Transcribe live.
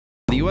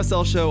The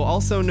USL show,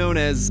 also known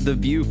as The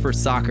View for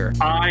Soccer.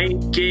 I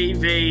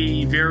gave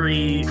a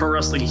very pro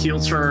wrestling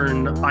heel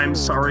turn, I'm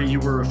sorry you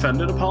were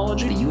offended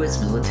apology. The U.S.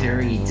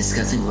 military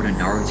discussing what a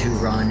Naruto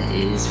run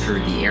is for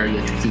the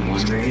Area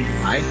 51 raid.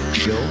 I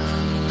feel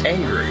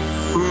angry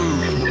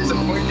and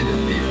disappointed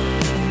in me.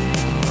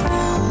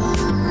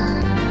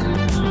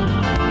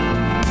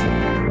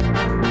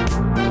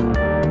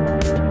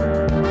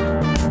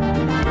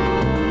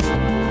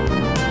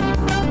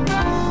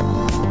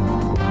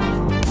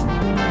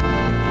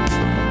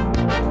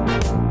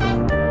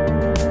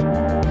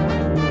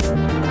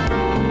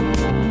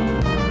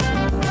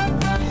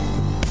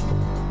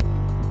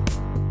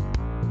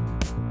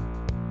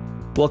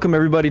 Welcome,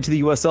 everybody, to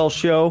the USL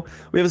show.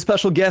 We have a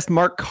special guest,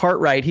 Mark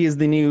Cartwright. He is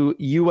the new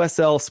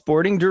USL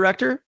sporting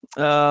director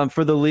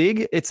for the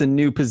league. It's a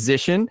new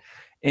position.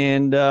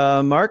 And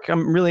Mark,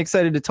 I'm really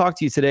excited to talk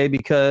to you today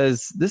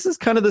because this is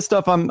kind of the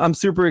stuff I'm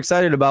super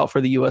excited about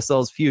for the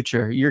USL's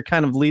future. You're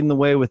kind of leading the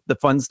way with the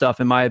fun stuff,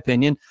 in my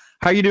opinion.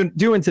 How are you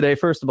doing today,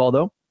 first of all,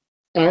 though?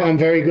 I'm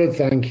very good,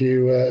 thank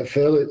you,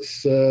 Phil.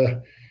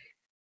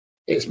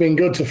 It's been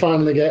good to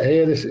finally get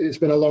here. It's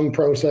been a long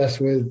process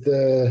with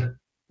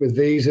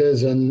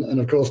visas and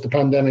of course the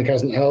pandemic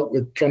hasn't helped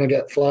with trying to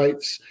get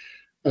flights.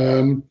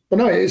 But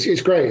no,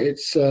 it's great.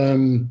 It's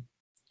like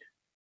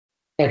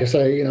I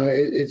say,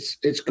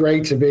 it's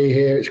great to be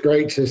here. It's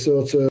great to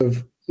sort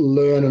of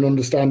learn and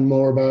understand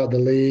more about the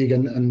league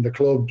and the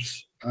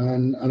clubs,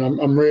 and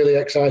I'm really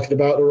excited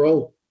about the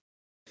role.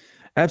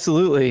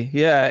 Absolutely,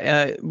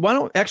 yeah. Why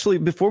don't actually,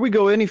 before we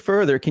go any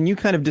further, can you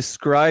kind of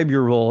describe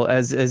your role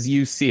as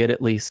you see it,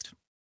 at least?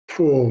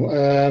 Cool.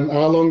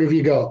 How long have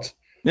you got?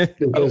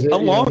 Because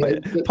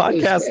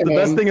podcast, the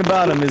best thing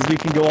about them is we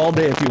can go all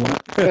day if you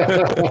want.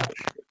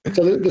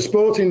 So the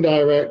sporting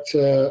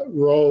director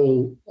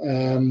role,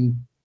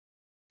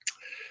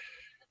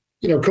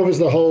 covers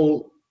the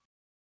whole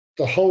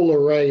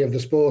array of the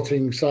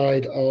sporting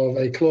side of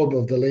a club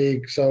of the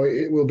league. So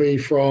it will be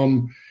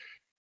from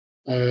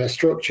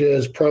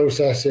structures,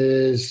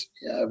 processes,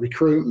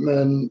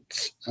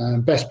 recruitment,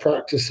 best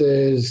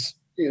practices,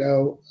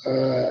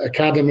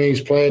 academies,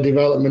 player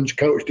development,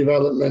 coach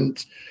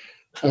development.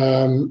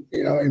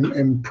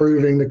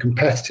 Improving the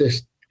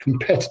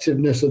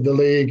competitiveness of the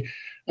league.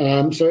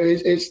 So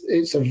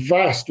it's a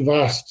vast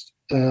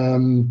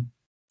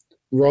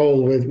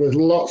role with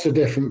lots of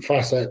different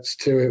facets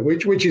to it,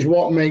 which is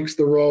what makes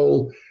the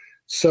role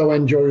so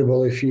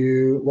enjoyable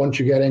once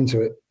you get into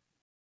it.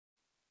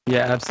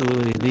 Yeah,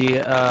 absolutely.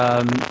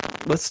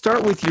 Let's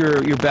start with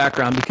your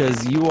background,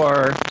 because you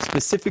are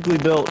specifically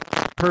built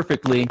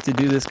perfectly to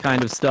do this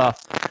kind of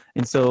stuff.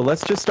 And so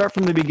let's just start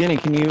from the beginning.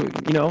 Can you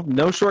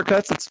no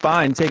shortcuts, it's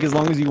fine. Take as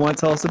long as you want.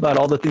 Tell us about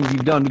all the things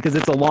you've done, because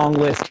it's a long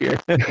list here.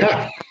 I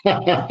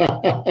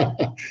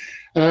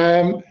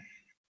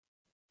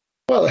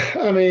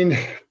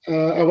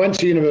went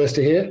to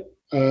university here.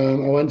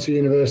 I went to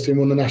university and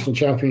won the national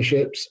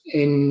championships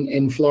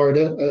in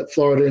Florida, at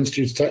Florida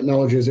Institute of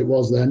Technology, as it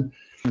was then.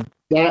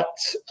 That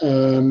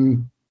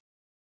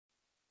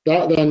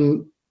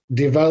then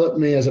developed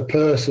me as a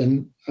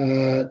person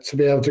to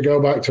be able to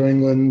go back to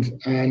England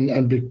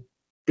and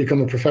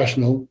become a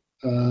professional.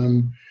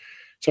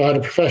 So I had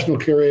a professional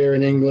career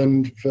in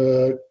England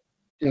for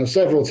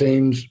several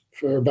teams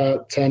for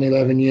about 10,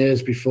 11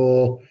 years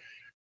before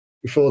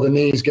the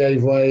knees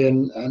gave way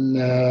and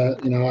I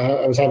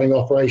was having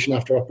operation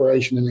after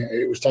operation, and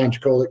it was time to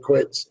call it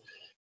quits.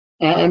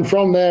 And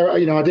from there, I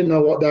didn't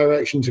know what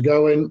direction to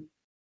go in,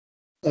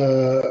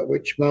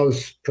 which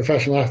most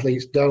professional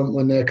athletes don't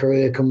when their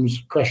career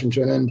comes crashing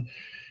to an end.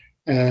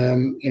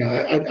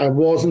 I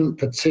wasn't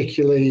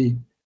particularly,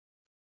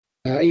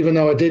 even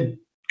though I did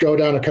go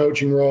down a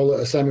coaching role at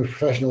a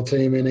semi-professional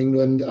team in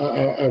England,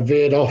 I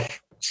veered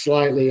off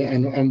slightly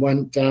and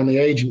went down the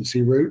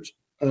agency route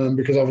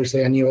because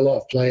obviously I knew a lot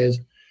of players.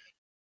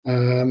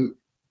 I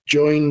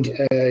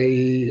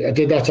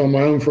did that on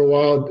my own for a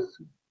while,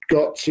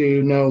 got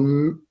to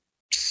know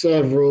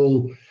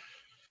several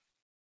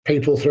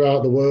people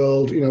throughout the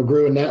world,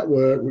 grew a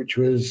network, which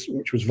was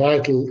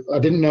vital. I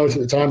didn't know it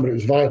at the time, but it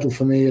was vital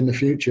for me in the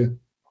future.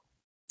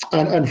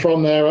 And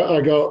from there,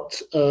 I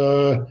got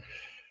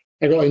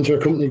into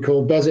a company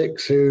called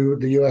Bezix, who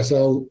the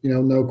USL,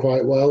 know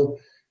quite well.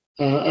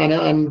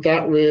 And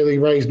that really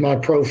raised my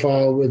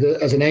profile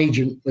as an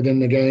agent within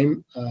the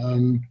game.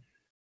 And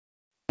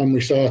we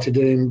started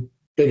doing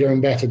bigger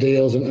and better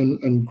deals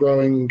and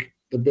growing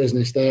the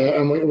business there.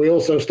 And we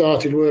also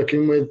started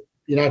working with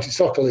United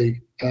Soccer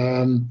League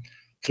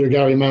through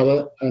Gary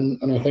Mallett,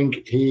 and I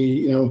think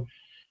he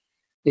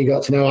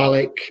got to know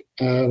Alec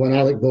when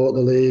Alec bought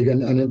the league,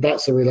 and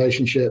that's a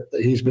relationship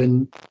that he's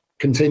been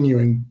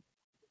continuing.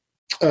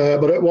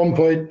 But at one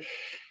point,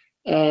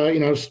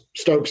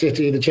 Stoke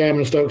City, the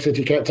chairman of Stoke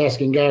City, kept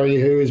asking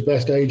Gary who his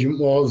best agent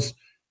was,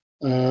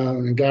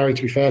 and Gary,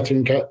 to be fair to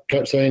him,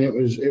 kept saying it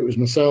was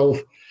myself.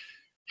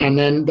 And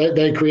then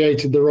they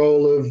created the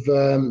role of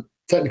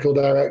technical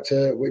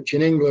director, which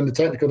in England, a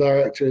technical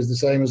director is the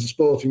same as a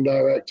sporting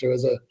director,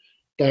 as a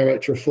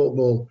director of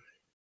football.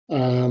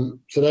 So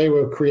they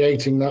were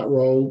creating that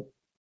role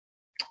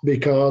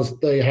because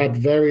they had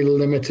very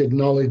limited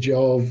knowledge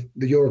of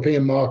the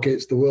European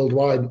markets, the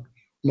worldwide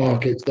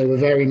markets. They were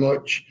very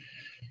much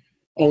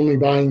only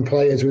buying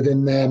players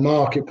within their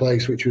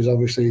marketplace, which was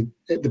obviously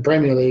the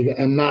Premier League,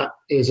 and that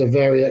is a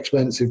very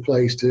expensive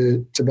place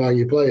to buy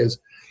your players.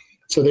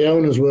 So the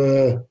owners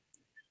were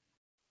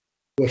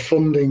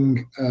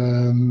funding,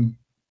 a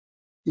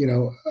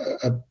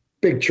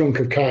big chunk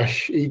of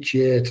cash each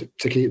year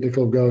to keep the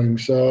club going.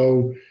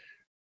 So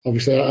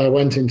obviously I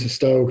went into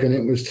Stoke, and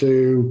it was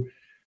to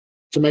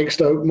make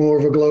Stoke more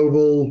of a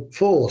global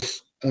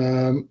force,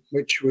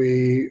 which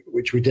we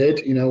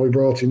did. We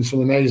brought in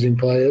some amazing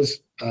players,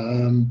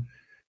 and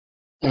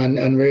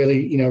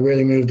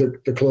really moved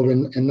the club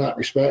in that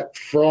respect.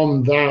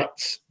 From the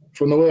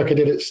work I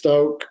did at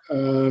Stoke,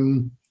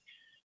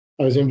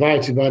 I was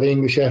invited by the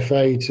English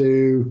FA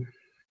to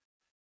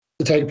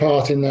take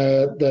part in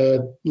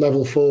the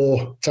level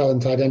 4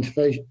 talent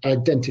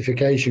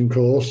identification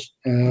course,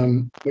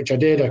 which I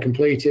did. I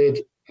completed,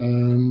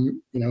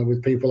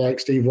 with people like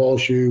Steve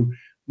Walsh, who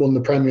won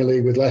the Premier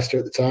League with Leicester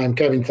at the time,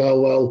 Kevin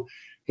Thelwell,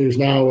 who was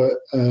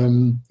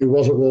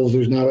at Wolves,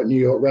 who's now at New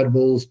York Red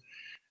Bulls.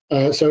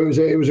 So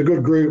it was a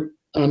good group.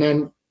 And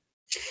then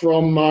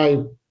from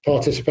my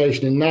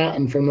participation in that,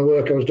 and from the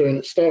work I was doing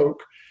at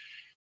Stoke,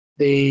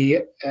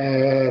 the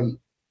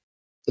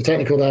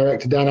technical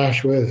director, Dan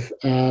Ashworth,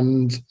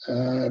 and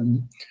a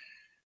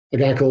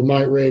guy called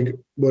Mike Rigg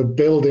were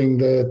building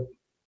their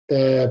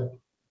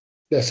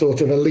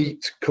sort of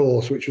elite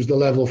course, which was the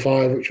level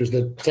 5, which was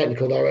the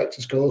technical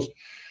director's course.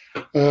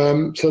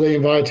 So they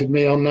invited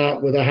me on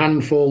that with a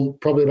handful,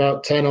 probably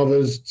about 10 of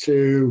us.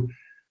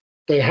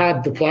 They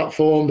had the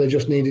platform, they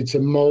just needed to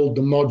mould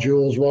the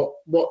modules.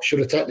 What should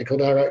a technical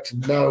director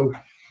know,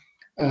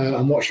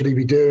 and what should he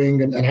be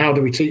doing, and how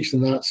do we teach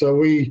them that? So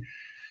we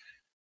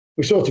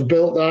sort of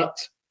built that,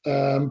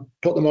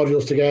 put the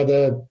modules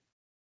together,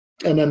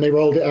 and then they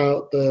rolled it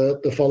out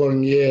the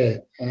following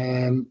year.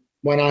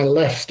 When I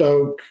left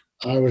Stoke,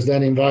 I was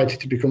then invited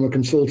to become a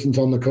consultant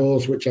on the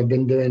course, which I've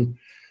been doing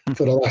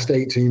for the last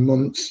 18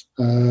 months.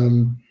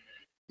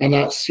 And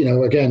that's,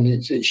 again,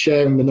 it's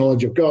sharing the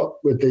knowledge I've got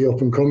with the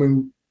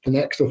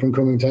next up and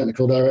coming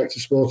technical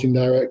directors, sporting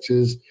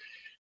directors,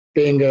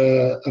 being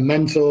a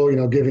mentor,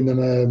 giving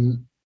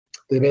them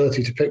the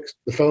ability to pick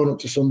the phone up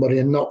to somebody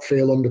and not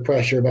feel under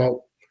pressure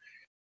about,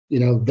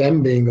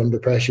 them being under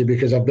pressure,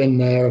 because I've been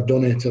there, I've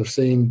done it, I've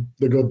seen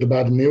the good, the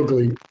bad, and the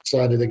ugly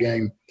side of the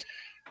game.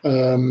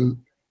 So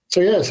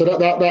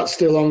that's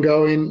still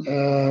ongoing.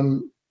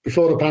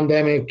 Before the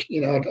pandemic,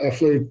 I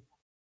flew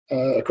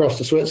across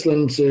to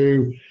Switzerland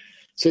to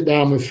sit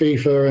down with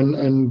FIFA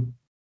and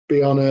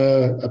be on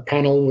a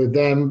panel with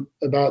them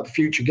about the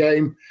future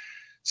game.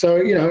 So,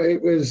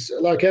 it was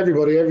like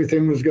everybody,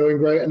 everything was going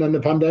great, and then the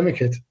pandemic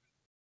hit.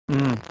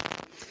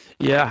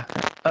 Yeah.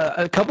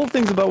 A couple of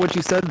things about what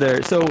you said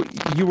there. So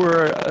you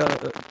were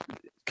a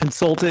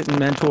consultant and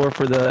mentor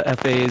for the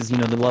FA's,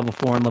 the level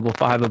 4 and level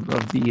 5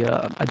 of the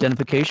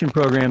identification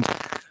programs.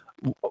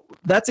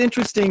 That's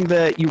interesting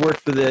that you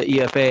worked for the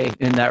EFA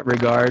in that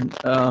regard.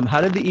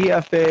 How did the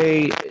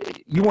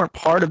EFA, you weren't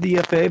part of the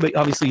EFA, but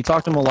obviously you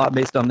talked to them a lot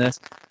based on this.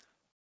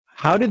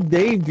 How did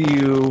they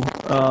view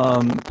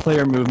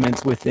player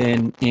movements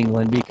within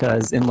England?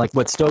 Because in like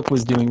what Stoke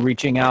was doing,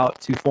 reaching out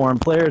to foreign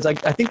players, I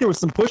think there was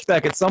some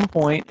pushback at some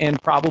point,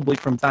 and probably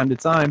from time to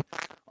time,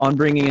 on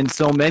bringing in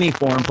so many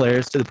foreign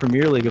players to the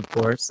Premier League, of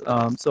course.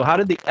 So how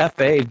did the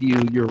FA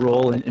view your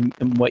role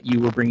and what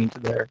you were bringing to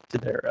their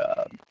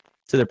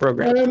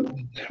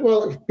program?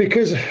 Well,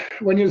 because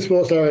when you're the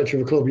sports director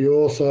of a club,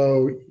 you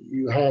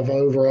have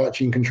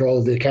overarching control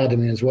of the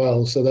academy as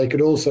well. So they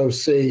could also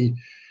see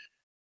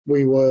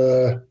we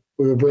were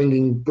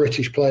bringing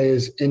British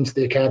players into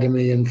the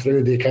academy and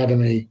through the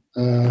academy.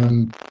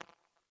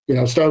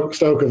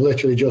 Stoke have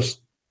literally just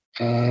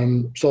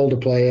sold a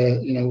player,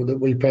 that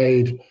we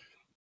paid,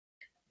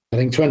 I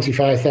think,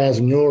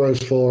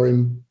 €25,000 for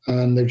him,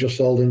 and they've just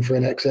sold him for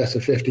in excess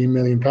of £15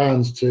 million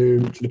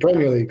to the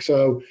Premier League.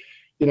 So,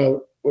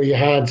 we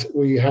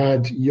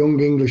had young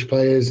English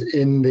players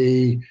in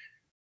the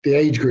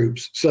age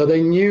groups, so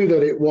they knew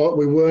that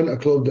we weren't a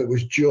club that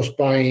was just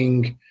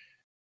buying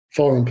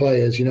foreign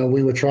players.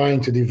 We were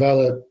trying to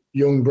develop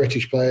young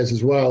British players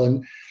as well,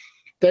 and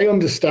they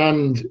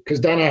understand, because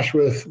Dan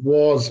Ashworth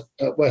was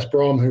at West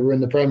Brom, who were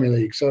in the Premier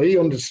League, so he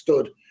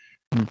understood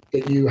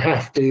that you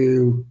have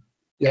to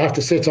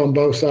sit on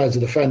both sides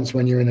of the fence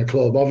when you're in a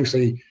club.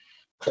 Obviously,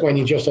 when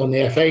you're just on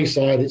the FA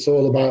side, it's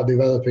all about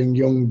developing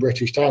young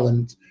British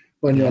talent.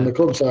 When you're on the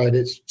club side,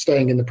 it's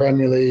staying in the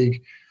Premier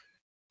League,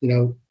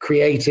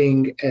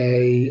 creating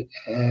a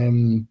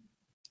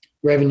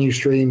revenue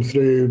stream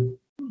through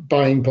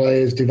buying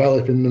players,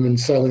 developing them, and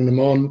selling them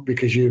on,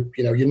 because you're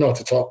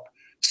not a top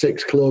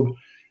 6 club.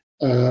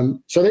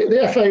 So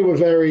the FA were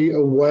very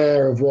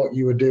aware of what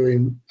you were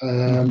doing,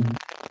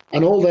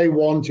 and all they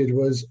wanted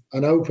was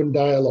an open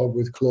dialogue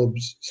with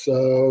clubs,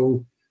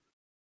 so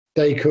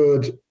they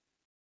could,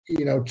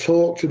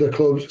 talk to the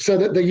clubs. So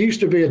that there used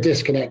to be a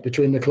disconnect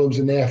between the clubs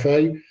and the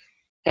FA.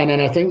 And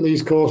then I think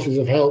these courses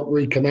have helped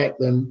reconnect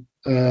them.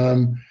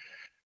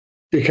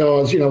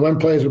 Because, when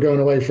players were going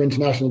away for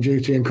international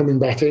duty and coming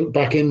back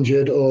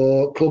injured,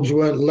 or clubs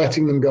weren't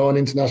letting them go on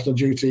international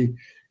duty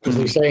because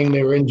they're saying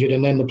they were injured,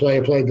 and then the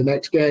player played the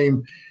next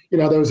game,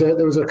 there was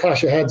a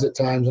clash of heads at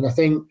times. And I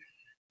think,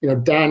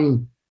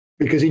 Dan,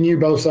 because he knew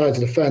both sides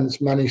of the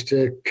fence, managed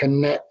to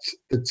connect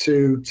the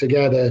two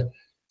together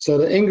so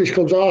that English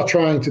clubs are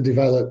trying to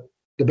develop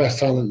the best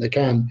talent they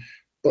can,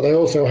 but they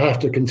also have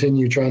to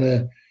continue trying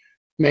to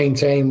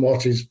maintain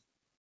what is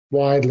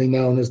widely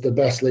known as the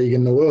best league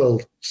in the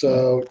world.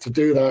 So to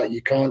do that,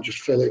 you can't just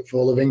fill it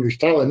full of English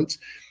talent.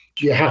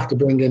 You have to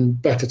bring in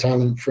better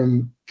talent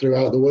from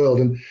throughout the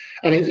world. And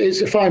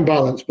it's a fine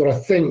balance, but I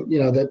think,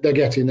 that they're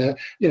getting there.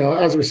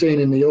 As we're seeing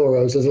in the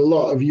Euros, there's a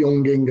lot of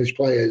young English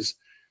players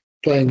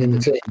playing in the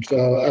team.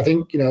 So I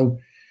think,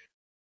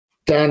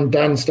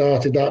 Dan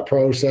started that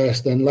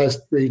process, then Les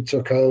Reed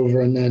took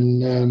over, and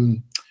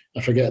then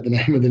I forget the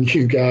name of the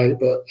new guy,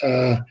 but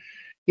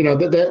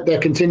they're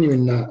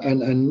continuing that,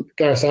 and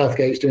Gareth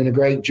Southgate's doing a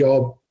great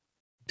job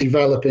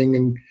developing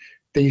and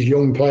these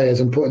young players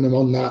and putting them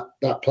on that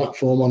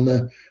platform on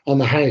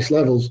the highest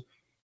levels.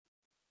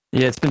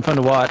 Yeah, it's been fun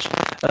to watch.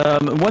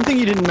 One thing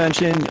you didn't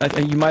mention, I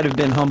think you might have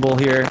been humble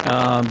here,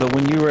 but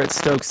when you were at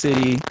Stoke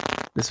City,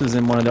 this was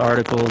in one of the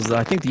articles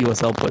I think the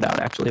USL put out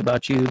actually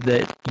about you,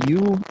 that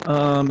you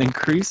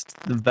increased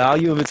the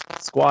value of its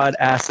squad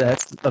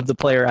assets, of the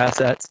player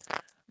assets,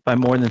 by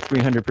more than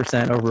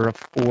 300% over a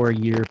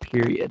 4-year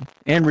period,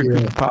 and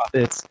recouped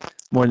profits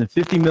more than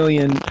 £50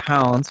 million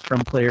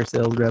from player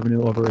sales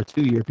revenue over a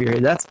 2-year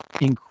period. That's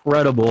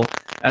incredible.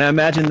 And I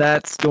imagine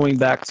that's going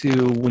back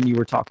to when you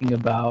were talking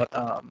about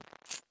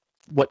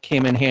what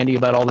came in handy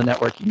about all the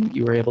networking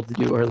you were able to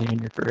do early in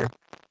your career.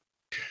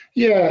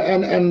 Yeah,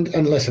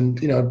 and listen,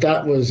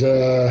 that was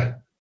the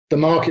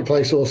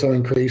marketplace also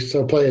increased,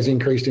 so players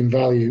increased in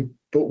value,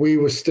 but we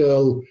were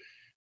still.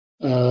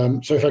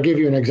 So if I give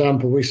you an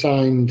example, we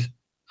signed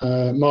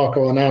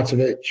Marko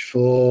Arnautovic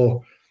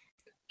for,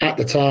 at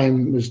the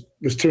time, was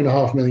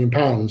 £2.5 million,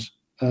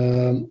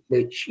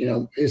 which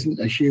isn't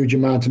a huge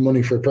amount of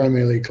money for a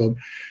Premier League club.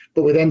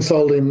 But we then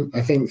sold him,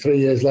 I think, 3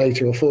 years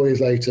later or 4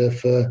 years later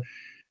for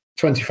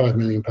 £25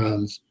 million.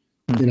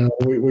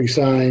 We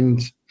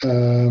signed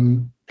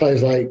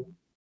players like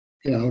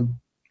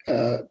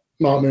Marc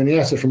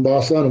Muniesa from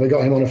Barcelona. We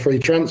got him on a free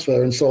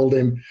transfer and sold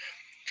him,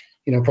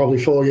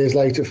 probably 4 years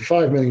later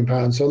for £5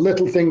 million. So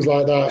little things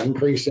like that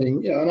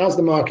increasing, and as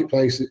the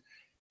marketplace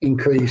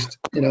increased,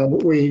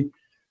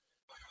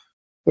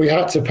 we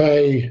had to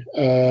pay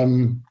a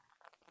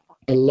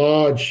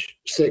large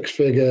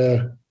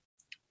 6-figure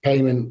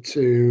payment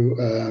to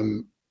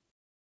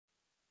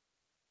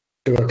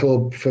a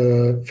club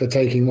for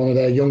taking one of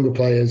their younger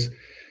players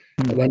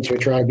that went to a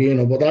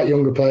tribunal. But that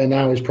younger player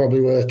now is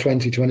probably worth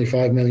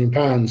 £20-25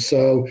 million.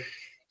 So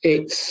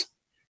it's,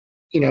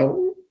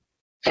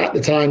 at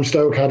the time,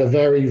 Stoke had a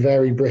very,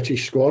 very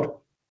British squad.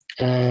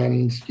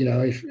 And,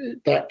 if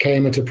that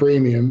came at a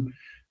premium,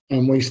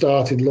 and we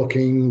started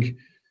looking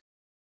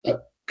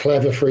at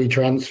clever free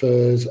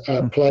transfers,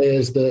 at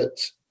players that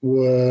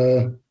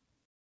were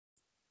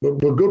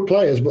good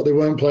players, but they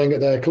weren't playing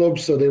at their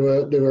clubs, so they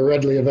were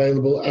readily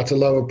available at a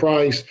lower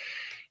price.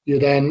 You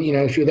then,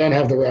 if you then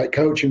have the right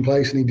coach in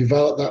place and you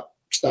develop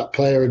that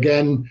player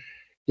again,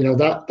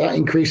 that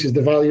increases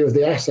the value of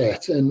the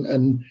asset.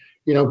 And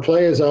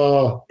players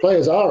are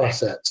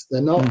assets.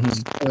 They're not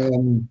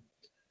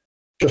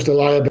just a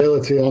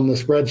liability on the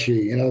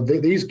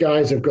spreadsheet. These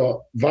guys have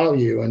got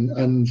value,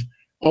 and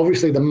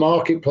obviously the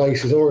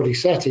marketplace is already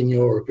set in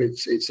Europe.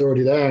 It's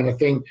already there, and I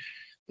think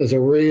there's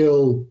a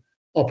real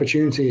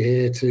opportunity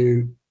here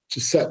to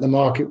set the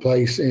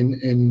marketplace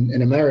in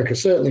America,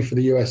 certainly for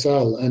the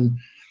USL, and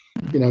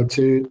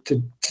to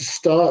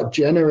start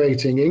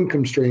generating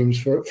income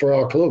streams for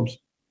our clubs.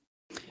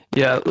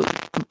 Yeah.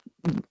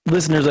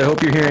 Listeners, I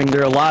hope you're hearing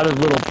there are a lot of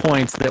little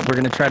points that we're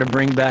going to try to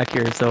bring back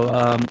here.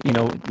 So,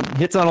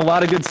 hits on a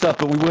lot of good stuff,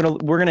 but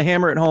we're going to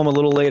hammer it home a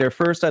little later.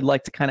 First, I'd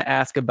like to kind of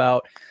ask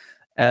about,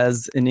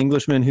 as an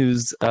Englishman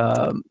who's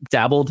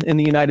dabbled in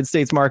the United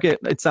States market,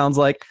 it sounds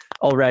like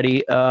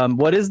already,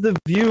 what is the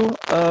view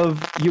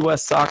of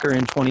U.S. soccer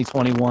in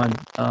 2021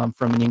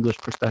 from an English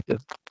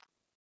perspective?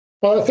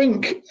 Well, I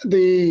think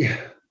the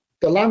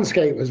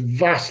landscape has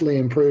vastly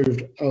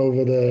improved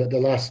over the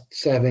last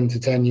 7 to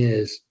 10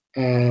 years.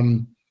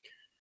 And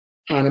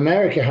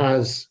America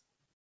has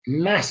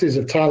masses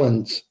of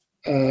talent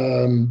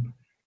that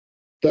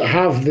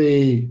have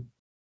the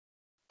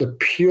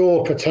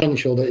pure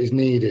potential that is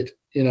needed.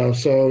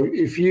 So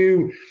if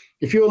you're in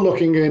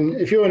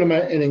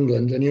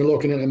England and you're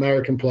looking at an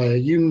American player,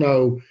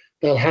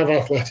 they'll have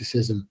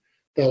athleticism,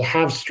 they'll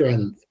have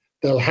strength,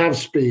 they'll have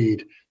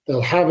speed,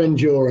 they'll have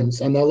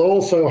endurance, and they'll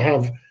also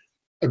have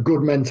a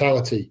good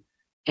mentality.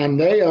 And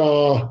they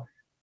are,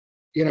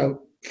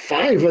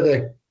 5 of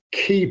the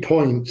key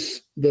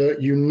points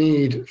that you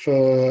need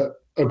for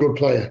a good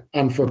player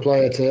and for a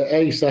player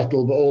to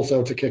settle, but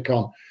also to kick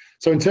on.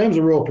 So in terms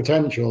of raw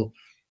potential,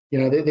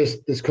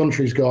 this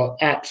country's got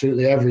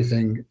absolutely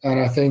everything, and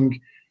I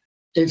think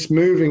it's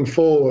moving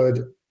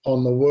forward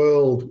on the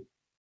world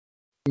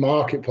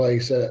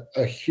marketplace at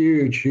a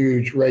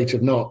huge rate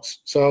of knots.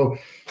 So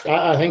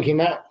I think in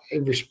that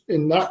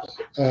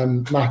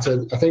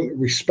matter, I think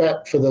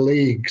respect for the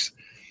leagues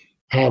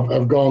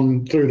have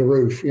gone through the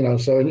roof.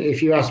 So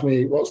if you ask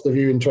me what's the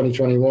view in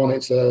 2021,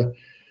 it's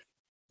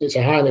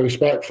a highly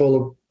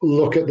respectful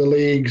look at the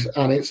leagues,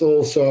 and it's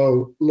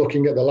also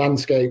looking at the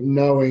landscape,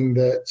 knowing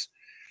that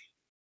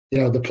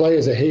the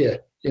players are here,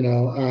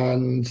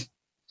 and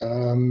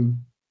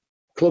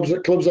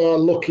clubs are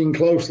looking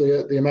closely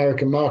at the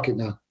American market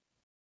now.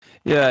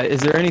 Yeah.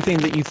 Is there anything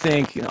that you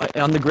think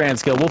on the grand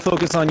scale? We'll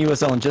focus on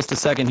USL in just a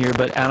second here,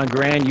 but on a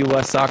grand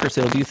U.S. soccer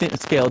scale, do you think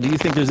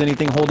there's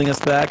anything holding us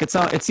back?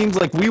 It seems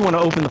like we want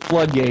to open the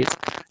floodgates.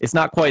 It's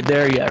not quite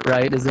there yet,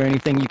 right? Is there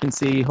anything you can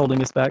see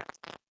holding us back?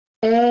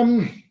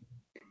 Listen,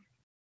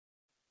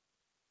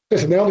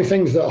 the only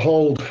things that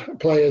hold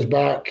players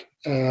back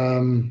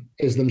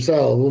is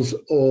themselves,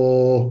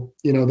 or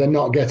they're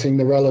not getting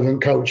the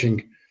relevant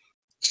coaching.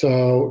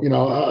 So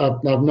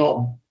I've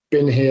not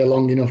been here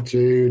long enough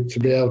to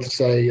be able to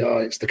say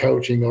it's the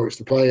coaching or it's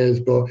the players,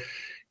 but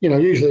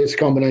usually it's a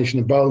combination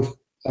of both.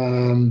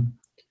 And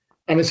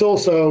it's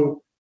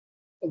also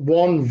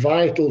one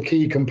vital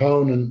key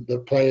component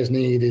that players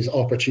need is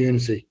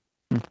opportunity.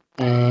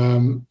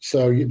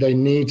 So they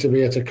need to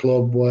be at a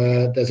club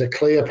where there's a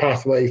clear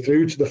pathway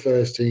through to the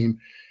first team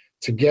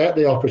to get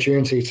the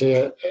opportunity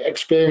to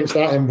experience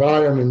that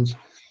environment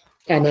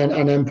and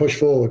then push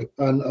forward.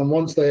 And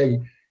once they're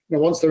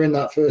in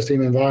that first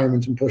team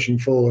environment and pushing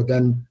forward,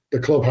 then the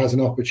club has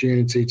an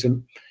opportunity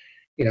to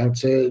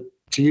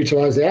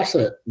utilize the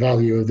asset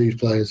value of these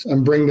players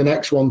and bring the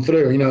next one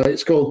through.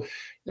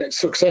 It's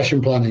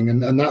succession planning,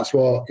 and that's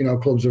what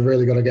clubs have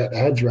really got to get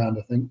their heads around,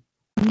 I think.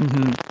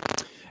 Mm-hmm.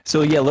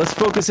 So yeah, let's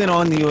focus in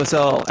on the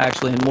USL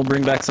actually, and we'll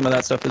bring back some of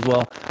that stuff as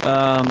well.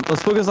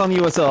 Let's focus on the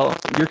USL.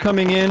 You're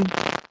coming in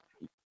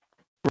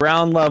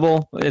ground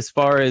level as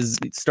far as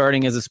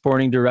starting as a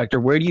sporting director.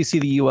 Where do you see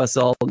the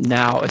USL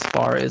now as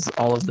far as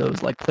all of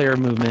those like player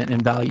movement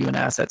and value and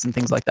assets and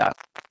things like that?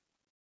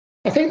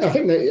 I think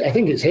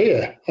it's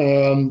here.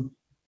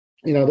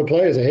 The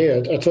players are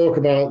here. I talk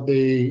about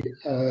the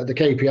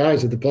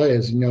KPIs of the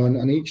players,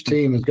 and each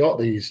team has got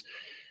these.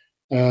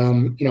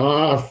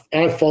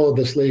 I've followed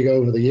this league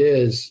over the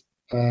years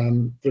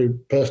through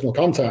personal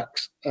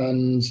contacts,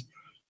 and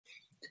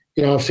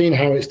I've seen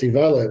how it's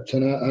developed.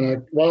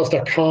 And whilst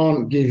I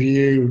can't give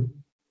you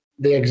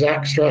the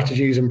exact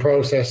strategies and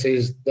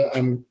processes that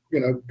I'm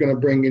going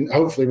to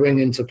hopefully bring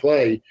into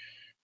play,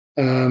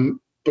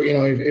 but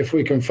if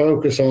we can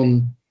focus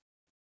on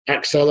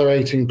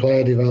accelerating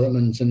player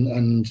development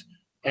and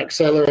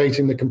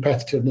accelerating the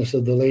competitiveness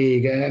of the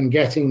league and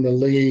getting the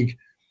league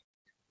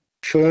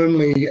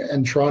firmly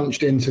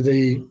entrenched into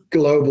the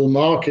global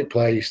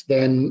marketplace,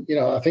 then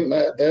I think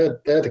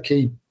that they're the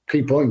key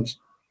points.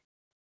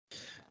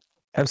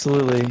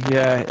 Absolutely,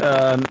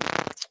 yeah.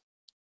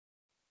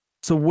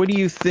 So what do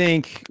you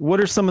think,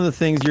 what are some of the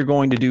things you're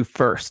going to do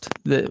first?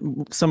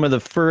 Some of the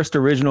first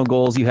original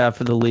goals you have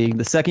for the league?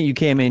 The second you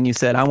came in, you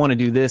said, I want to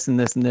do this and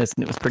this and this,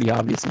 and it was pretty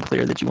obvious and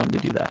clear that you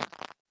wanted to do that.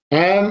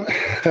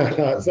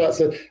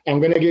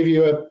 I'm going to give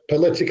you a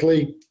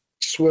politically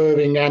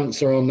swerving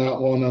answer on that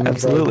one.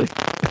 Absolutely.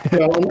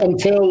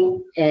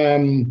 Until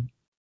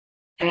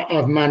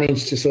I've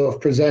managed to sort of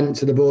present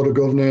to the board of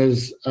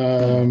governors,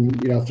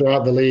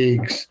 throughout the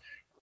leagues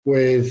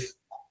with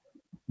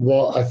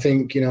what I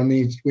think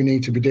we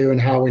need to be doing,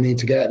 how we need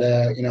to get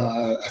there.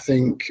 I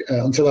think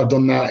until I've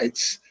done that,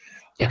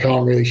 I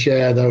can't really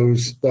share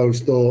those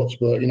thoughts.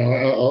 But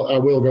I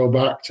will go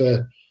back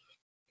to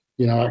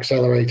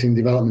accelerating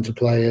development of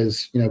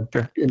players, Sure.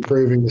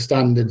 improving the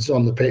standards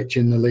on the pitch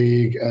in the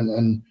league,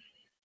 and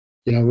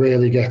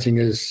really getting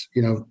us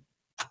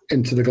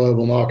into the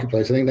global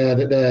marketplace. I think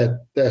they're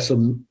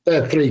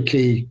three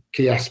key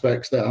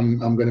aspects that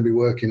I'm going to be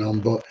working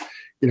on. But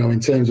in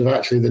terms of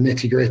actually the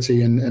nitty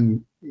gritty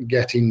and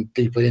getting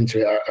deeply into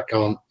it, I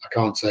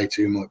can't say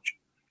too much.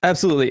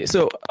 Absolutely.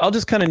 So I'll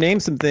just kind of name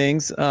some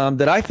things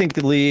that I think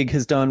the league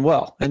has done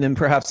well, and then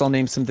perhaps I'll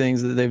name some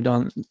things that they've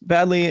done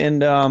badly,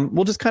 and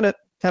we'll just kind of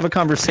have a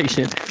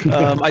conversation.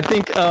 I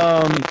think,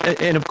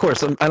 and of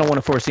course, I don't want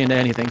to force you into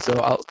anything, so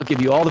I'll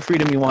give you all the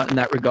freedom you want in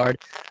that regard.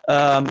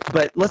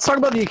 But let's talk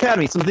about the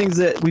academy. Some things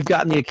that we've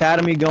gotten the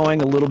academy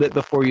going a little bit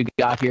before you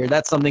got here.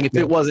 That's something, if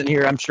it wasn't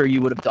here, I'm sure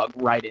you would have dug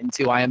right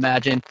into, I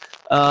imagine.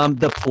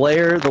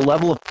 The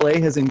level of play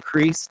has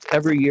increased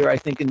every year, I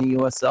think, in the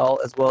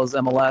USL as well as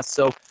MLS.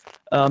 So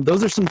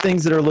those are some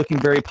things that are looking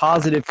very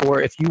positive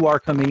for if you are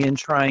coming in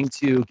trying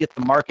to get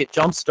the market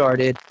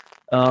jump-started.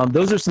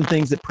 Those are some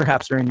things that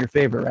perhaps are in your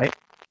favor, right?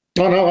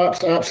 No,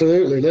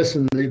 absolutely.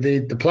 Listen,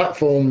 the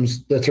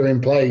platforms that are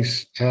in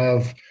place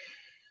are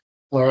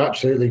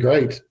absolutely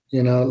great.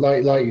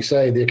 Like you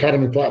say, the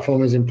academy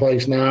platform is in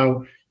place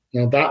now.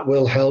 That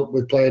will help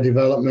with player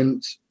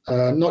development,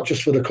 not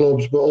just for the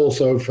clubs, but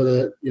also for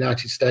the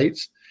United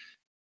States.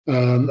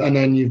 And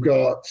then you've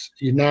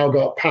now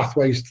got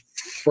pathways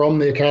from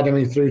the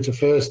academy through to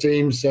first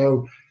team.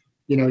 So,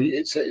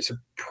 it's a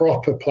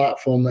proper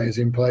platform that is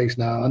in place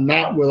now, and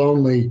that will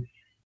only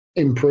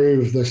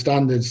improve the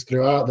standards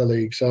throughout the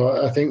league.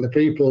 So I think the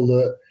people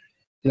that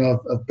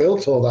have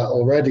built all that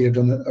already have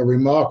done a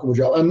remarkable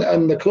job,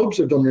 and the clubs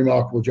have done a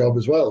remarkable job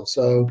as well.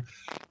 So,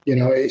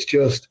 it's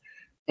just,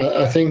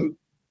 I think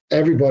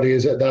everybody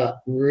is at that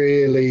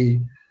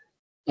really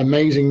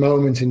amazing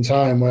moment in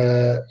time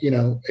where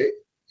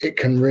it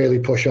can really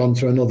push on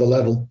to another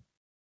level.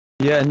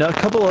 Yeah, and a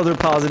couple other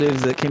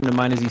positives that came to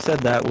mind as you said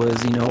that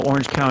was,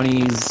 Orange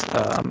County's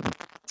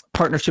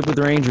partnership with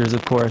the Rangers,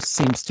 of course,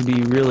 seems to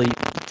be really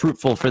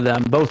fruitful for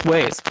them both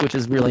ways, which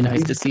is really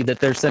nice to see that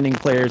they're sending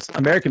players,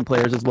 American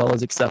players, as well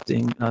as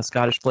accepting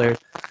Scottish players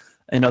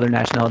and other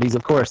nationalities,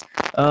 of course.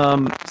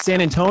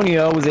 San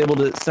Antonio was able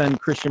to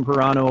send Christian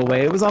Pirano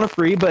away. It was on a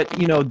free, but,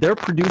 they're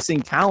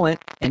producing talent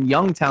and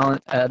young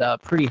talent at a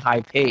pretty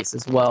high pace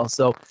as well.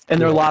 So, and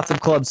there are lots of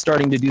clubs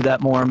starting to do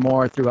that more and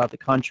more throughout the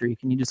country.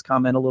 Can you just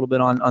comment a little bit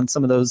on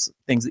some of those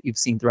things that you've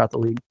seen throughout the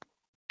league?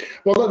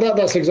 Well,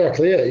 that's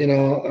exactly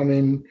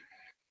it.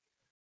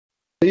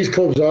 These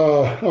clubs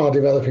are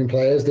developing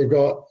players. They've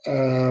got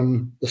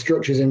the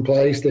structures in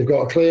place. They've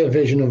got a clear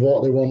vision of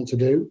what they want to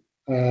do.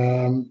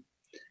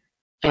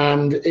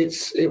 And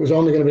it was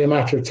only going to be a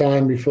matter of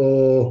time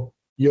before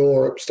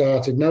Europe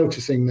started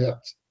noticing that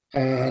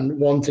and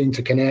wanting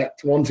to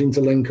connect, wanting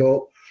to link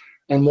up,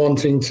 and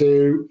wanting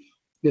to,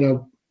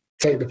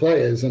 take the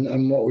players.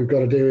 And what we've got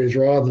to do is,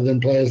 rather than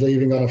players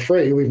leaving on a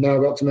free, we've now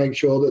got to make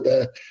sure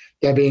that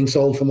they're being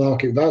sold for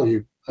market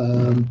value.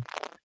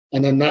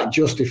 And then that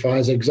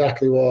justifies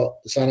exactly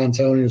what the San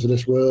Antonios of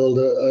this world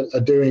are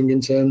doing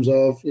in terms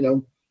of,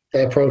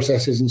 their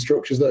processes and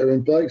structures that are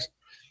in place.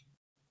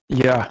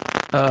 Yeah.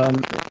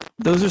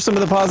 Those are some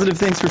of the positive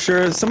things for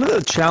sure. Some of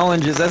the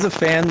challenges as a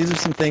fan, these are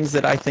some things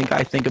that I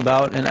think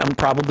about, and I'm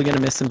probably going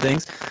to miss some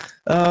things.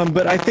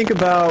 But I think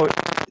about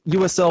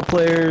USL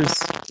players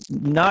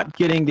not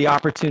getting the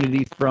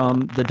opportunity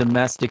from the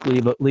domestic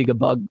league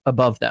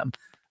above them.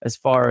 As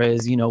far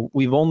as,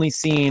 we've only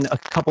seen a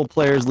couple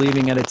players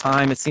leaving at a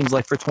time, it seems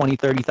like, for $20,000,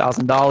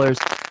 $30,000.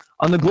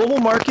 On the global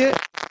market,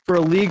 for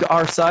a league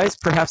our size,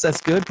 perhaps that's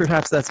good,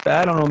 perhaps that's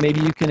bad. I don't know,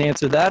 maybe you can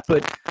answer that.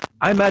 But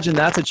I imagine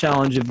that's a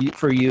challenge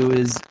for you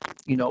is,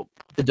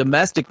 the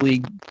domestic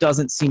league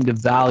doesn't seem to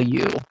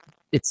value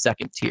its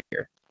second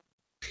tier.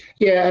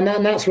 Yeah, and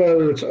that's where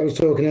I was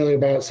talking earlier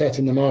about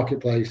setting the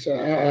marketplace.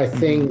 I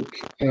think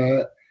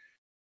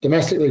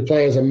domestic league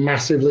players are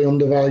massively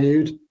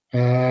undervalued.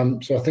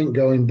 So I think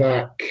going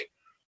back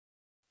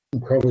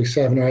probably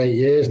 7 or 8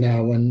 years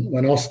now,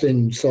 when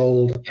Austin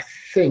sold, I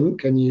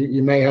think, and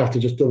you may have to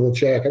just double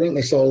check, I think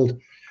they sold,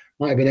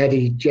 might have been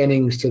Eddie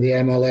Jennings to the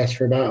MLS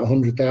for about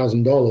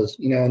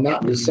 $100,000, and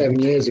that was 7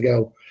 years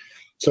ago.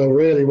 So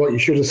really what you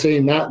should have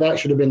seen, that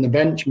should have been the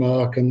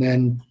benchmark. And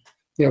then,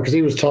 because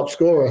he was top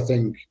scorer, I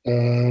think.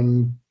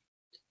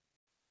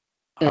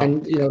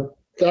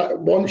 That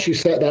once you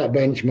set that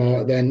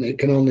benchmark, then it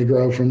can only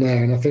grow from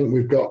there. And I think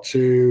we've got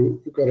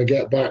to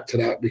get back to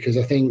that, because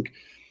I think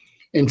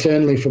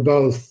internally for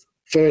both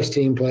first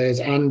team players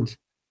and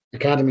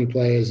academy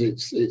players,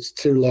 it's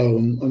too low,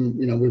 and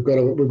we've got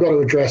to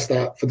address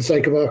that for the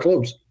sake of our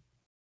clubs.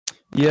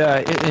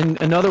 Yeah,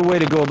 and another way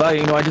to go about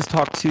it, I just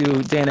talked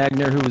to Dan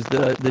Agner, who was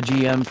the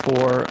GM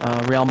for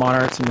Real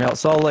Monarchs and Real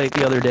Salt Lake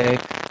the other day.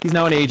 He's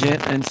now an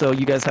agent, and so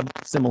you guys have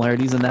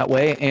similarities in that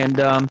way.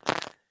 And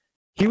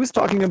he was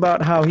talking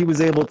about how he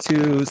was able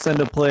to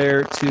send a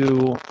player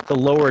to the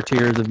lower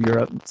tiers of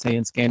Europe, say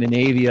in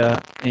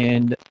Scandinavia,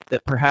 and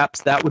that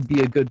perhaps that would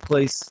be a good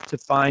place to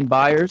find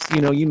buyers.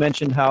 You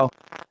mentioned how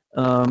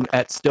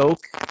at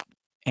Stoke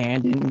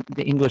and in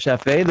the English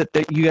FA that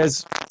you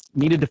guys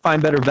needed to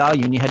find better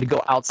value, and you had to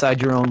go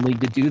outside your own league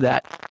to do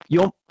that.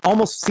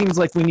 Almost seems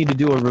like we need to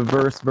do a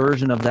reverse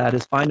version of that,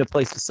 is find a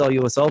place to sell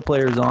USL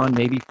players on,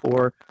 maybe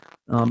for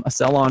a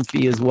sell-on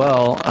fee as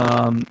well,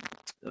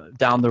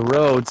 down the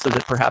road, so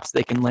that perhaps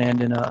they can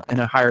land in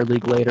a higher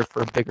league later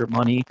for bigger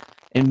money,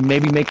 and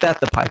maybe make that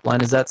the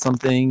pipeline. Is that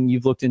something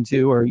you've looked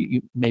into, or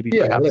you maybe?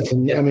 Yeah,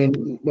 listen, I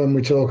mean, when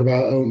we talk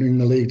about opening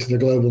the league to the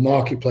global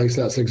marketplace,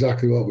 that's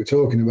exactly what we're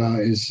talking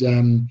about. Is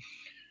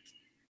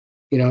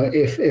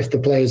if the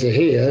players are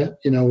here,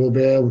 we'll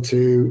be able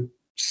to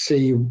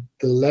see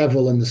the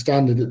level and the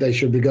standard that they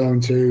should be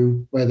going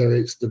to, whether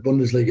it's the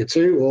Bundesliga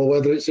 2 or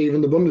whether it's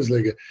even the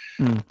Bundesliga.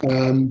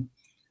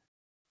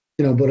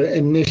 But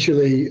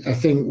initially, I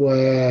think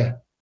where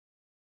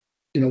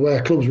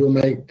clubs will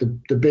make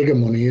the bigger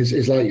money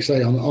is like you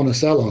say, on a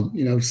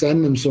sell-on.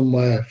 Send them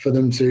somewhere for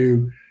them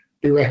to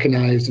be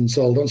recognised and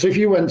sold on. So if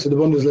you went to the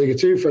Bundesliga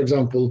 2, for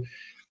example,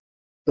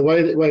 the way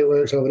it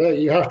works over there,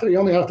 you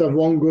only have to have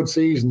one good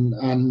season,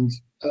 and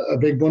a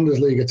big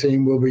Bundesliga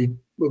team will be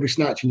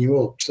snatching you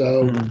up.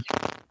 So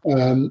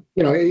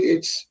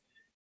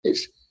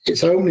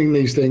it's opening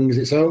these things,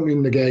 it's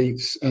opening the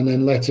gates, and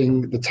then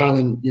letting the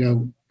talent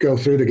go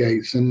through the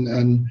gates.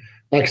 And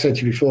like I said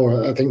to you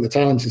before, I think the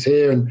talent is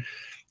here, and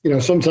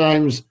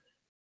sometimes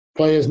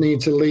players need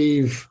to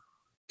leave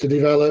to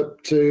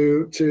develop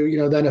to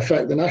then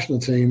affect the national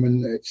team.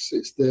 And it's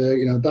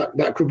the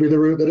that could be the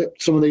route that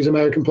some of these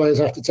American players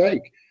have to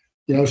take.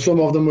 Some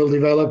of them will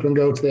develop and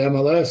go to the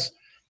MLS,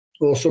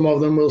 or some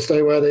of them will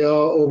stay where they are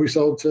or be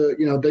sold to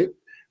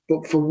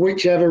but for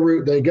whichever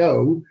route they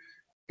go,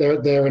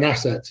 they're an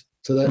asset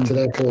to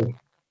their club.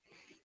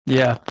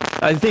 Yeah,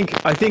 I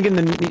think in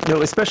the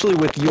especially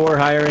with your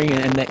hiring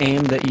and the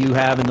aim that you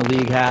have and the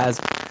league has,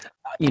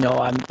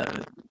 I'm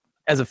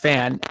as a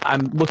fan,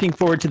 I'm looking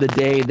forward to the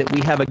day that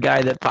we have a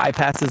guy that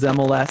bypasses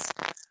MLS,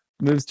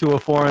 moves to a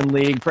foreign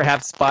league,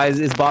 perhaps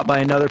is bought by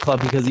another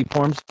club because he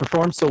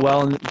performs so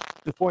well, and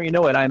before you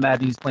know it, I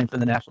imagine he's playing for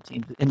the national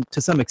team. And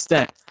to some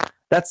extent,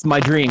 that's my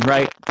dream,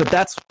 right? But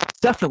that's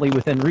definitely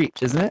within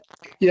reach, isn't it?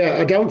 Yeah,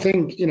 I don't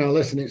think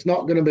listen, it's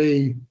not going to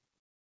be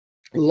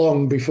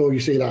long before you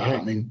see that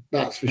happening.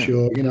 That's for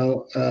sure.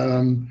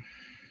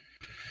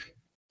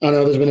 I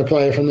know there's been a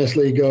player from this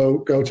league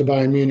go to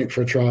Bayern Munich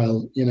for a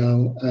trial.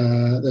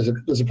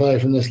 There's a player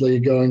from this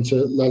league going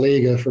to La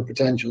Liga for a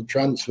potential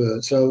transfer.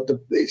 So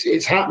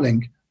it's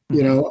happening,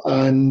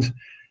 and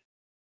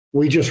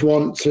we just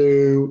want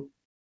to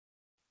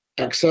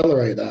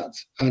accelerate that.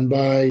 And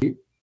by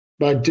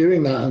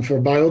doing that,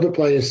 and by other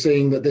players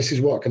seeing that this is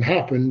what can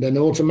happen, then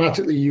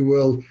automatically you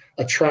will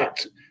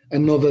attract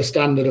another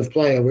standard of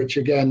player, which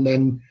again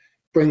then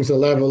brings the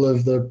level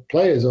of the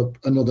players up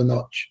another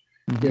notch.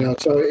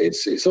 So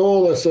it's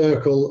all a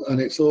circle,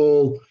 and it's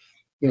all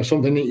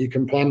something that you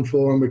can plan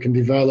for, and we can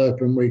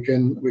develop, and we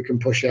can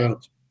push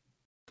out.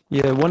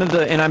 Yeah,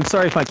 and I'm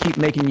sorry if I keep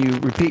making you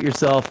repeat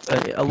yourself.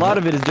 A lot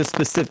of it is just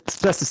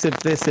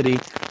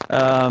specificity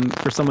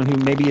for someone who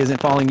maybe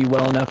isn't following you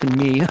well enough in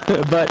me.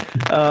 But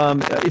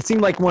it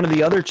seemed like one of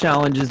the other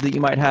challenges that you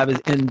might have is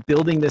in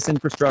building this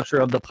infrastructure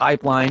of the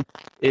pipeline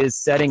is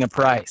setting a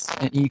price.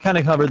 And you kind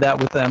of covered that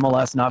with the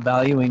MLS not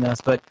valuing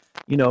us, but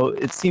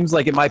it seems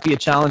like it might be a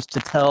challenge to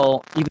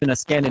tell even a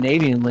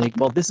Scandinavian league,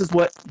 well, this is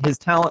what his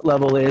talent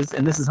level is,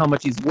 and this is how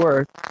much he's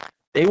worth.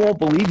 They won't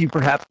believe you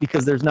perhaps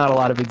because there's not a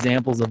lot of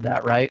examples of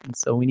that, right? And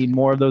so we need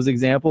more of those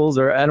examples,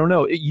 or I don't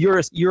know. You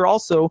have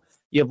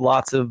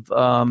lots of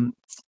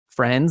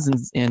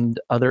friends and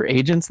other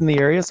agents in the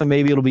area, so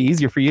maybe it'll be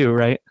easier for you,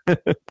 right?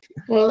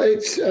 Well,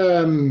 it's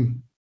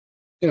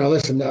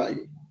listen,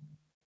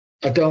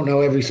 I don't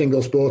know every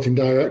single sporting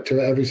director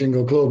at every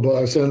single club, but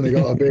I've certainly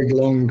got a big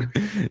long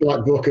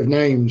black book of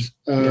names,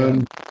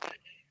 and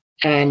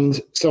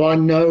so I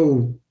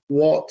know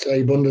what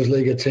a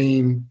Bundesliga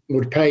team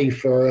would pay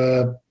for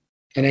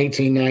an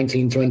 18,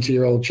 19,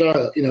 20-year-old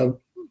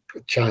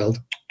child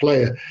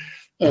player.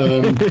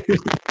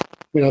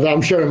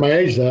 I'm showing my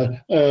age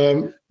there.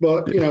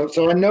 But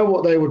so I know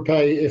what they would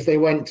pay if they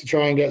went to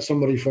try and get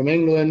somebody from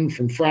England,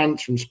 from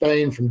France, from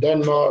Spain, from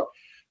Denmark,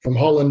 from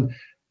Holland.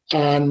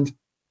 And,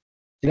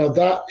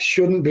 that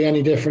shouldn't be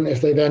any different if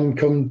they then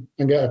come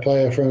and get a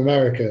player from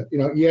America.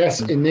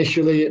 Yes,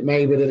 initially it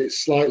may be that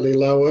it's slightly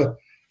lower,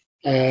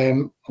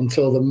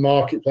 until the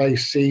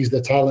marketplace sees the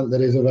talent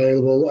that is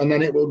available, and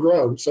then it will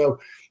grow. So,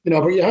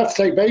 but you have to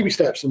take baby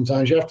steps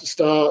sometimes. You have to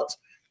start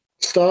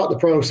the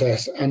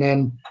process, and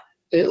then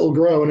it'll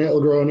grow and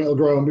it'll grow and it'll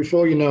grow. And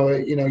before you know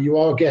it, you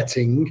are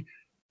getting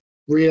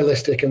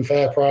realistic and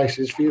fair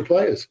prices for your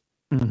players.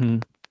 Mm-hmm.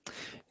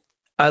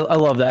 I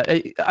love that.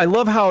 I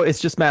love how it's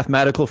just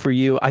mathematical for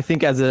you. I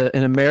think as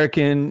an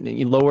American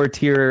lower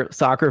tier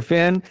soccer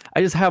fan,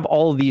 I just have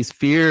all of these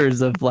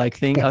fears of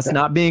us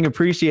not being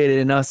appreciated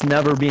and us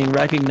never being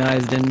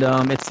recognized.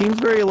 And it seems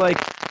very like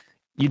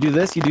you do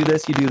this, you do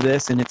this, you do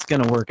this, and it's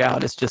going to work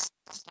out. It's just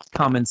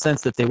common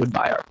sense that they would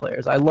buy our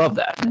players. I love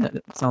that.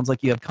 It sounds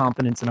like you have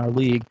confidence in our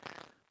league.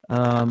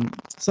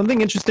 Something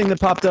interesting that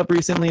popped up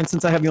recently, and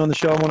since I have you on the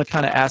show, I want to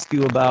kind of ask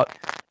you about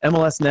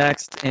MLS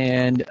Next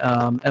and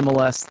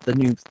MLS, the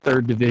new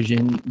third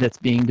division that's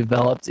being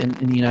developed in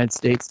the United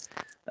States,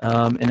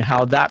 and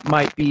how that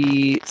might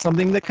be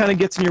something that kind of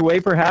gets in your way,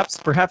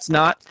 perhaps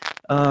not.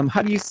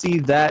 How do you see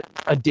that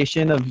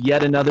addition of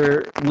yet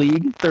another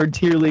league,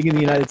 third-tier league in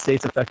the United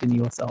States affecting the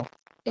USL?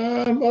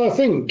 Well, I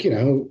think,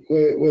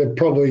 we're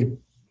probably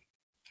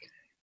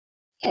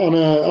on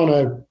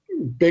a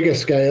bigger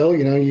scale,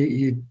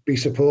 you'd be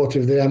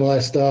supportive of the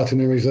MLS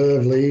starting a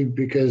reserve league,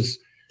 because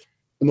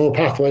the more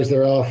pathways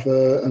there are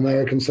for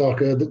American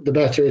soccer, the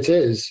better it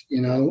is.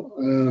 I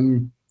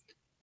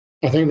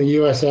think the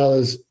USL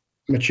has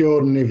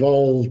matured and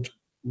evolved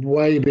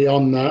way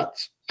beyond that,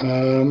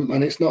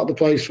 and it's not the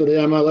place for the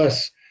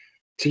MLS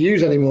to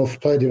use anymore for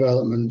player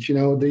development.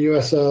 The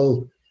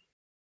USL,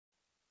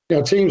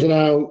 teams are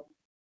now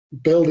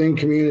building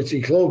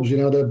community clubs.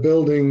 They're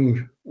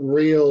building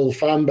real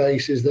fan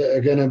bases that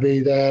are going to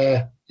be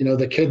there.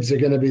 The kids are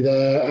going to be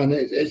there, and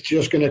it's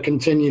just going to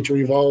continue to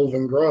evolve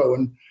and grow.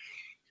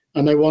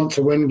 And they want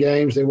to win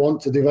games. They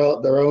want to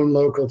develop their own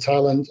local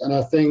talent. And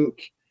I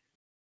think,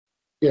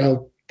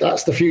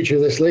 that's the future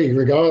of this league,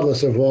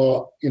 regardless of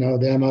what, the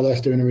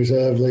MLS doing a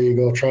reserve league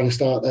or trying to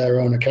start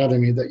their own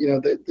academy,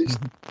 that, there's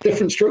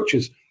different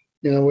structures.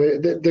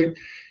 If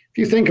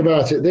you think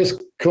about it, this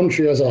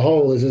country as a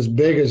whole is as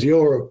big as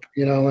Europe,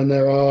 and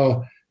there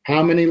are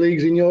how many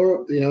leagues in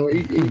Europe?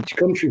 Each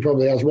country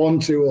probably has 1,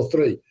 2, or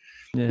 3.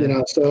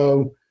 Yeah.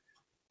 So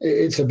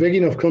it's a big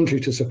enough country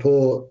to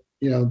support,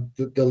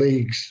 the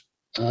leagues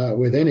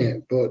within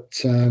it. But,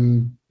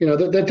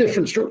 they're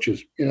different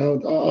structures.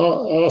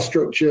 Our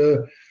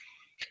structure,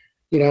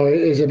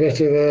 is a bit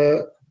of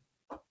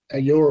a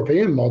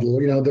European model.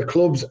 The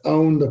clubs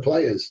own the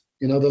players.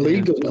 The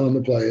league doesn't own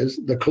the players.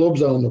 The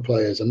clubs own the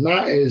players. And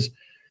that is,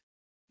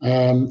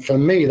 for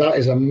me, that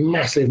is a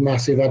massive,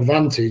 massive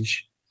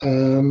advantage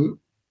going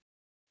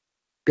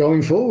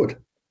forward.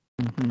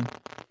 Mm-hmm.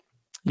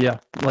 Yeah,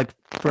 like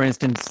for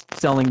instance,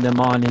 selling them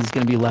on is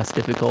going to be less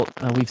difficult.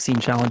 We've seen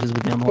challenges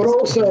with them. But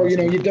also,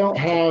 you don't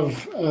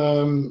have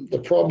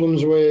the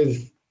problems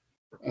with,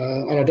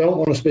 and I don't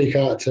want to speak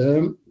out of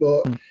term,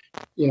 but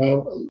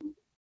the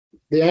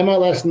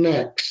MLS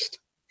Next,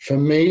 for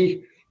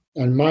me,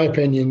 and my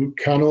opinion,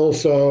 can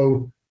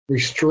also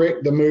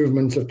restrict the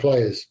movement of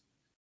players.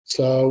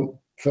 So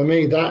for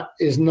me, that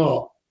is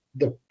not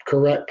the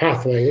correct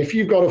pathway. If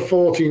you've got a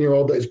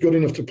 14-year-old that is good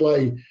enough to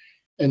play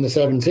in the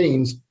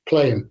 17s,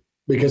 play him,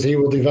 because he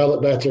will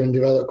develop better and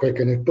develop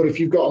quicker. But if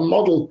you've got a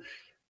model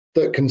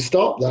that can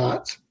stop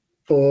that,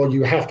 or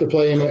you have to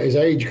play him at his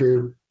age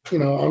group,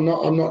 I'm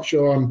not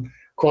sure I'm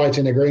quite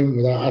in agreement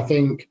with that. I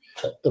think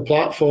the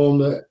platform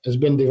that has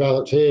been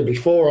developed here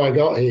before I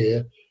got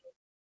here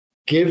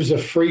gives a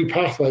free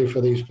pathway for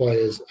these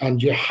players,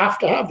 and you have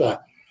to have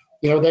that.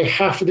 They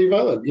have to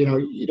develop.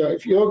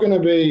 If you're going to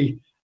be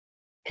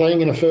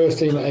playing in a first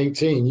team at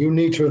 18, you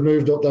need to have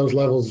moved up those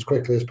levels as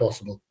quickly as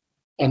possible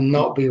and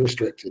not be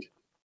restricted.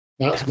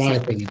 That's my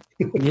opinion.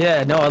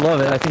 Yeah, no, I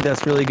love it. I think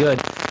that's really good.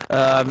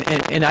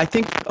 And I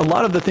think a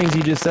lot of the things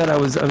you just said, I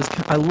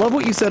love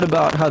what you said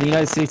about how the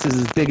United States is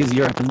as big as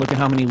Europe, and look at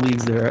how many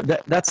leagues there are.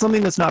 That's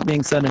something that's not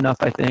being said enough,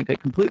 I think. I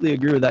completely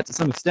agree with that to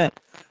some extent.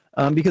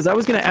 Because I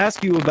was going to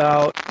ask you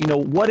about,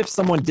 what if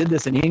someone did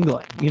this in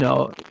England?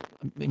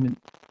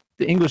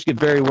 The English get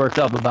very worked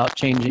up about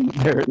changing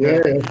their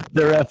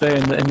FA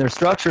and their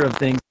structure of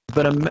things.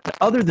 But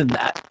other than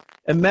that,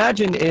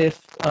 imagine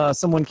if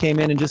someone came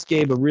in and just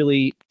gave a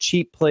really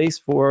cheap place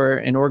for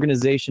an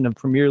organization of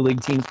Premier League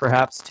teams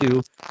perhaps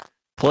to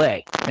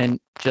play, and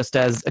just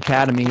as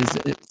academies.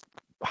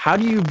 How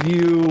do you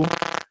view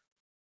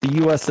the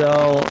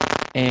USL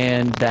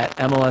and that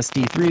MLS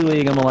D3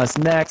 league, MLS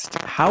Next?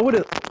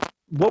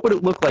 What would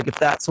it look like if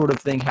that sort of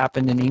thing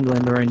happened in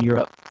England or in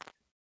Europe?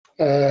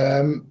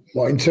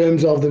 In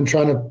terms of them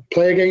trying to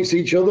play against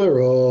each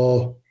other,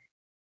 or?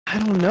 I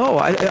don't know.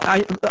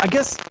 I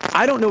guess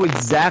I don't know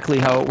exactly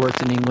how it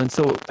works in England.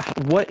 So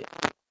what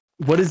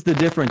is the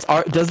difference?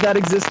 Does that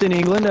exist in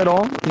England at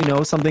all?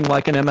 Something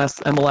like an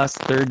MLS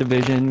third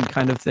division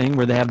kind of thing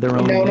where they have their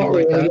own. No, not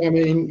really. Like, I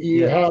mean,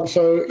 you have,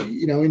 so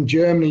in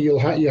Germany you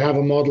have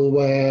a model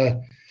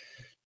where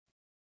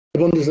the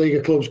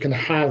Bundesliga clubs can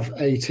have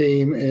a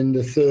team in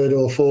the third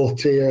or fourth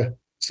tier,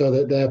 so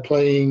that they're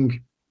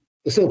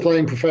still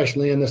playing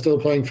professionally and they're still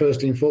playing first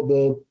team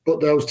football,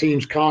 but those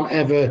teams can't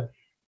ever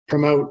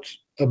promote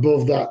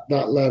above that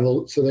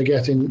level, so they're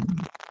getting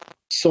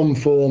some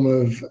form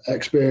of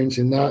experience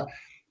in that.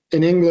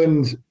 In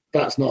England,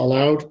 that's not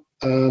allowed.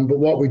 But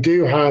what we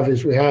do have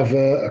is we have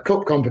a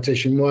cup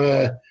competition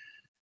where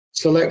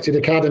selected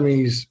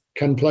academies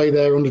can play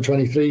their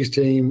under-23s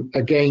team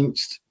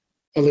against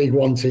a League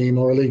One team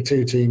or a League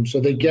Two team, so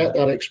they get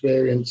that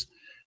experience,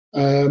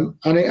 and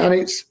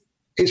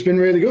it's been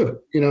really good.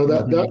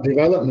 That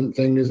development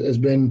thing has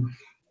been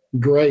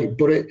great,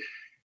 but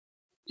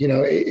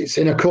it's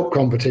in a cup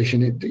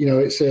competition.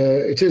 It's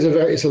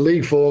a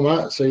league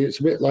format, so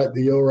it's a bit like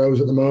the Euros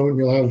at the moment.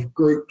 You'll have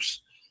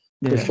groups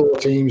with 4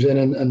 teams in,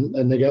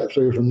 and they get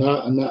through from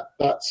that. And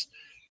that's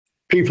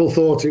people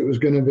thought it was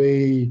going to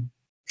be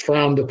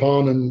frowned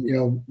upon, and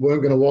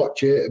weren't going to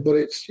watch it. But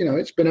it's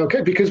been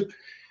okay, because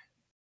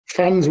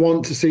fans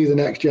want to see the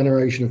next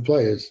generation of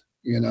players.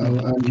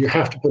 And you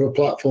have to put a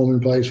platform in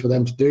place for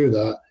them to do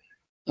that.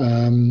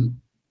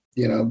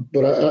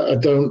 But I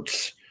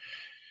don't.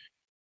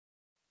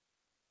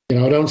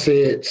 I don't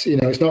see it.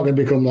 It's not going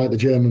to become like the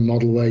German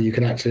model where you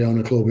can actually own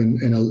a club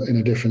in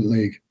a different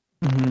league.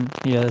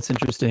 Mm-hmm. Yeah, that's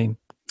interesting.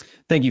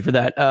 Thank you for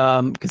that.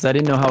 Because I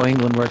didn't know how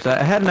England works.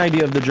 I had an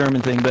idea of the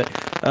German thing, but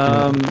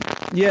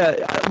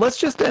let's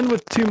just end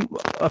with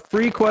a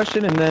free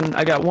question, and then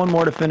I got one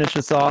more to finish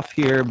us off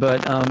here.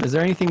 But is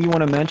there anything you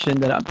want to mention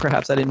that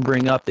perhaps I didn't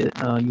bring up that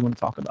you want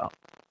to talk about?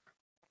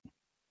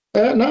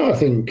 No, I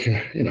think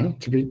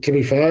to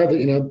be fair,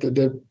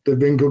 that they've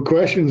been good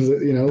questions that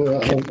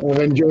I've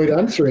enjoyed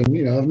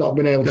answering. I've not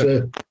been able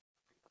to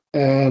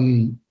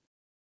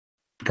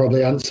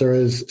probably answer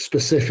as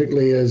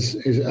specifically as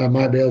I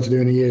might be able to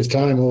do in a year's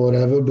time or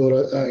whatever.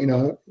 But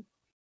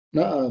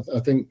no, I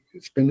think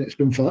it's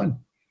been fine.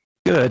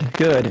 Good.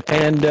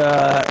 And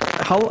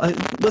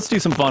let's do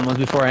some fun ones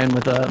before I end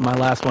with my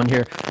last one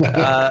here.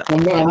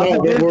 I'm not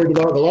a bit worried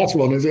about the last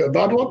one. Is it a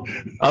bad one?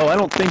 Oh, I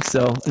don't think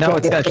so. Now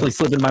it's actually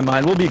slipping my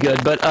mind. We'll be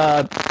good. But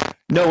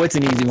No, it's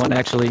an easy one,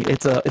 actually.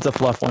 It's a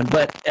fluff one.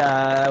 But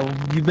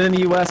you've been in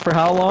the U.S. for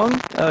how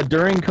long?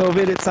 During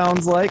COVID, it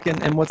sounds like.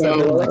 And what's that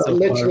been like so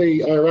literally,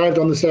 far? I arrived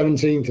on the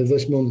 17th of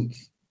this month.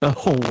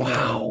 Oh,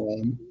 wow.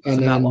 And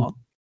so not long.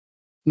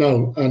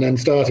 No, and then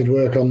started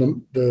work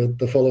on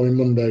the following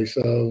Monday.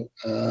 So,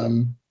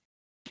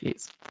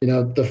 Jeez. You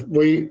know,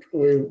 we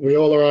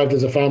all arrived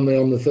as a family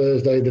on the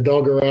Thursday. The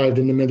dog arrived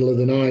in the middle of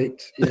the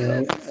night. You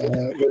know,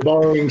 we're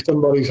borrowing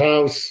somebody's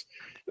house.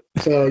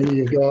 So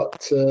you've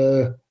got...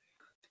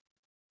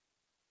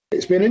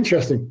 it's been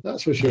interesting,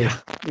 that's for sure. Yeah,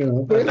 you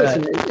know, but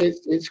listen,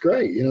 it's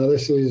great. You know,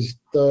 this is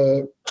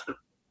the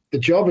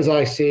job as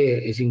I see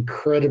it is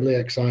incredibly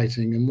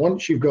exciting. And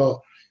once you've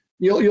got,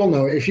 you'll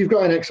know if you've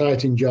got an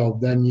exciting job,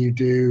 then you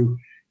go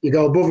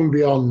above and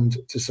beyond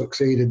to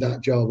succeed at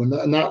that job,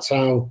 and that's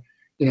how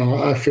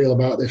I feel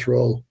about this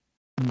role.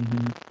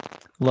 Mm-hmm.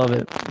 Love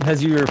it.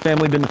 Has your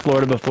family been to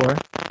Florida before?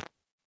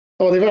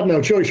 Oh, they've had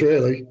no choice,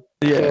 really.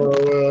 Yeah.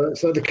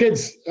 So the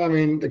kids.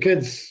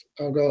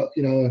 I've got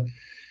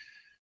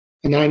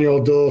a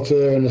 9-year-old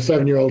daughter and a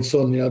 7-year-old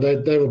son. You know,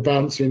 they were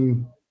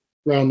bouncing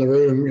around the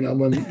room. You know,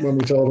 when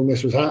we told them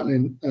this was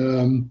happening.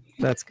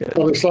 That's good.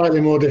 Probably slightly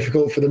more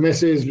difficult for the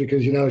missus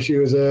because she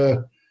was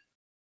a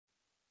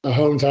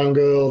hometown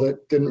girl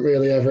that didn't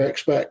really ever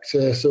expect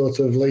to sort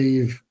of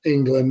leave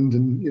England,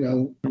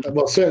 and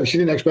well, certainly she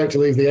didn't expect to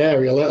leave the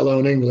area, let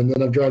alone England.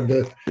 And I've dragged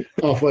her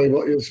halfway,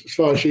 as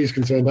far as she's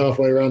concerned,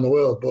 halfway around the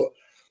world. But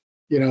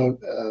no,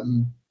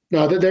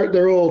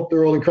 they're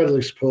all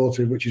incredibly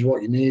supportive, which is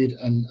what you need,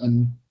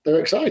 and they're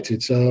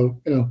excited.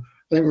 So I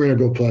think we're in a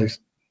good place.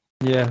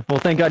 Yeah. Well,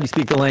 thank God you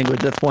speak the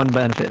language. That's one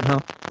benefit, huh?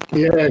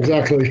 Yeah,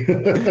 exactly.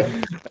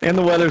 And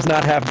the weather's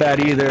not half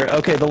bad either.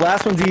 Okay, the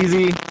last one's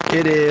easy.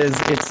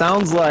 It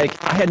sounds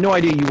like I had no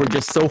idea you were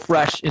just so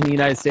fresh in the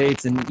United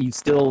States and you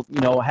still,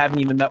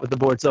 haven't even met with the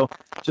board. So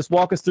just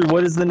walk us through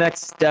what is the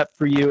next step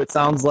for you. It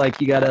sounds like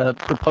you got to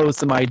propose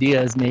some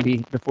ideas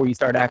maybe before you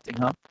start acting,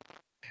 huh?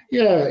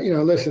 Yeah,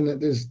 listen,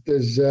 there's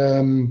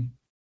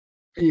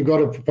you've got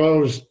to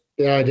propose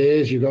the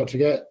ideas. You've got to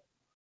get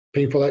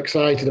people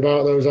excited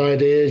about those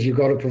ideas. You've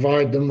got to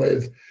provide them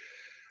with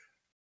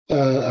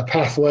a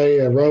pathway,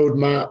 a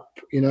roadmap,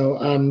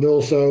 and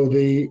also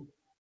the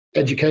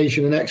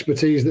education and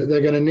expertise that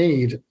they're going to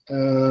need.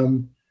 I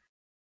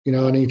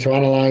need to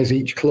analyze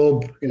each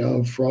club,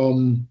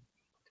 from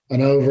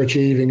an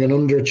overachieving and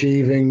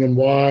underachieving and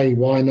why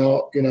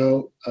not,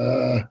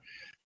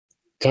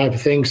 type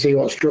of thing, see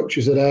what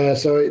structures are there.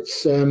 So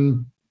it's, there's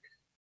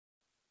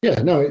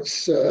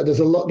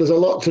a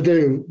lot to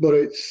do, but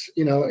it's,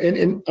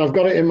 I've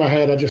got it in my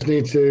head. I just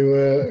need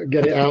to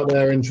get it out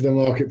there into the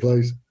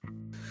marketplace.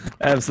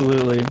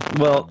 Absolutely.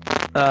 Well,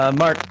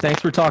 Mark,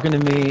 thanks for talking to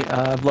me.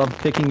 I've loved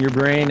picking your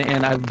brain,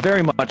 and I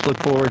very much look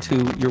forward to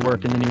your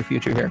work in the near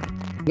future here.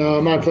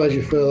 No, my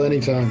pleasure, Phil.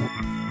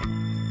 Anytime.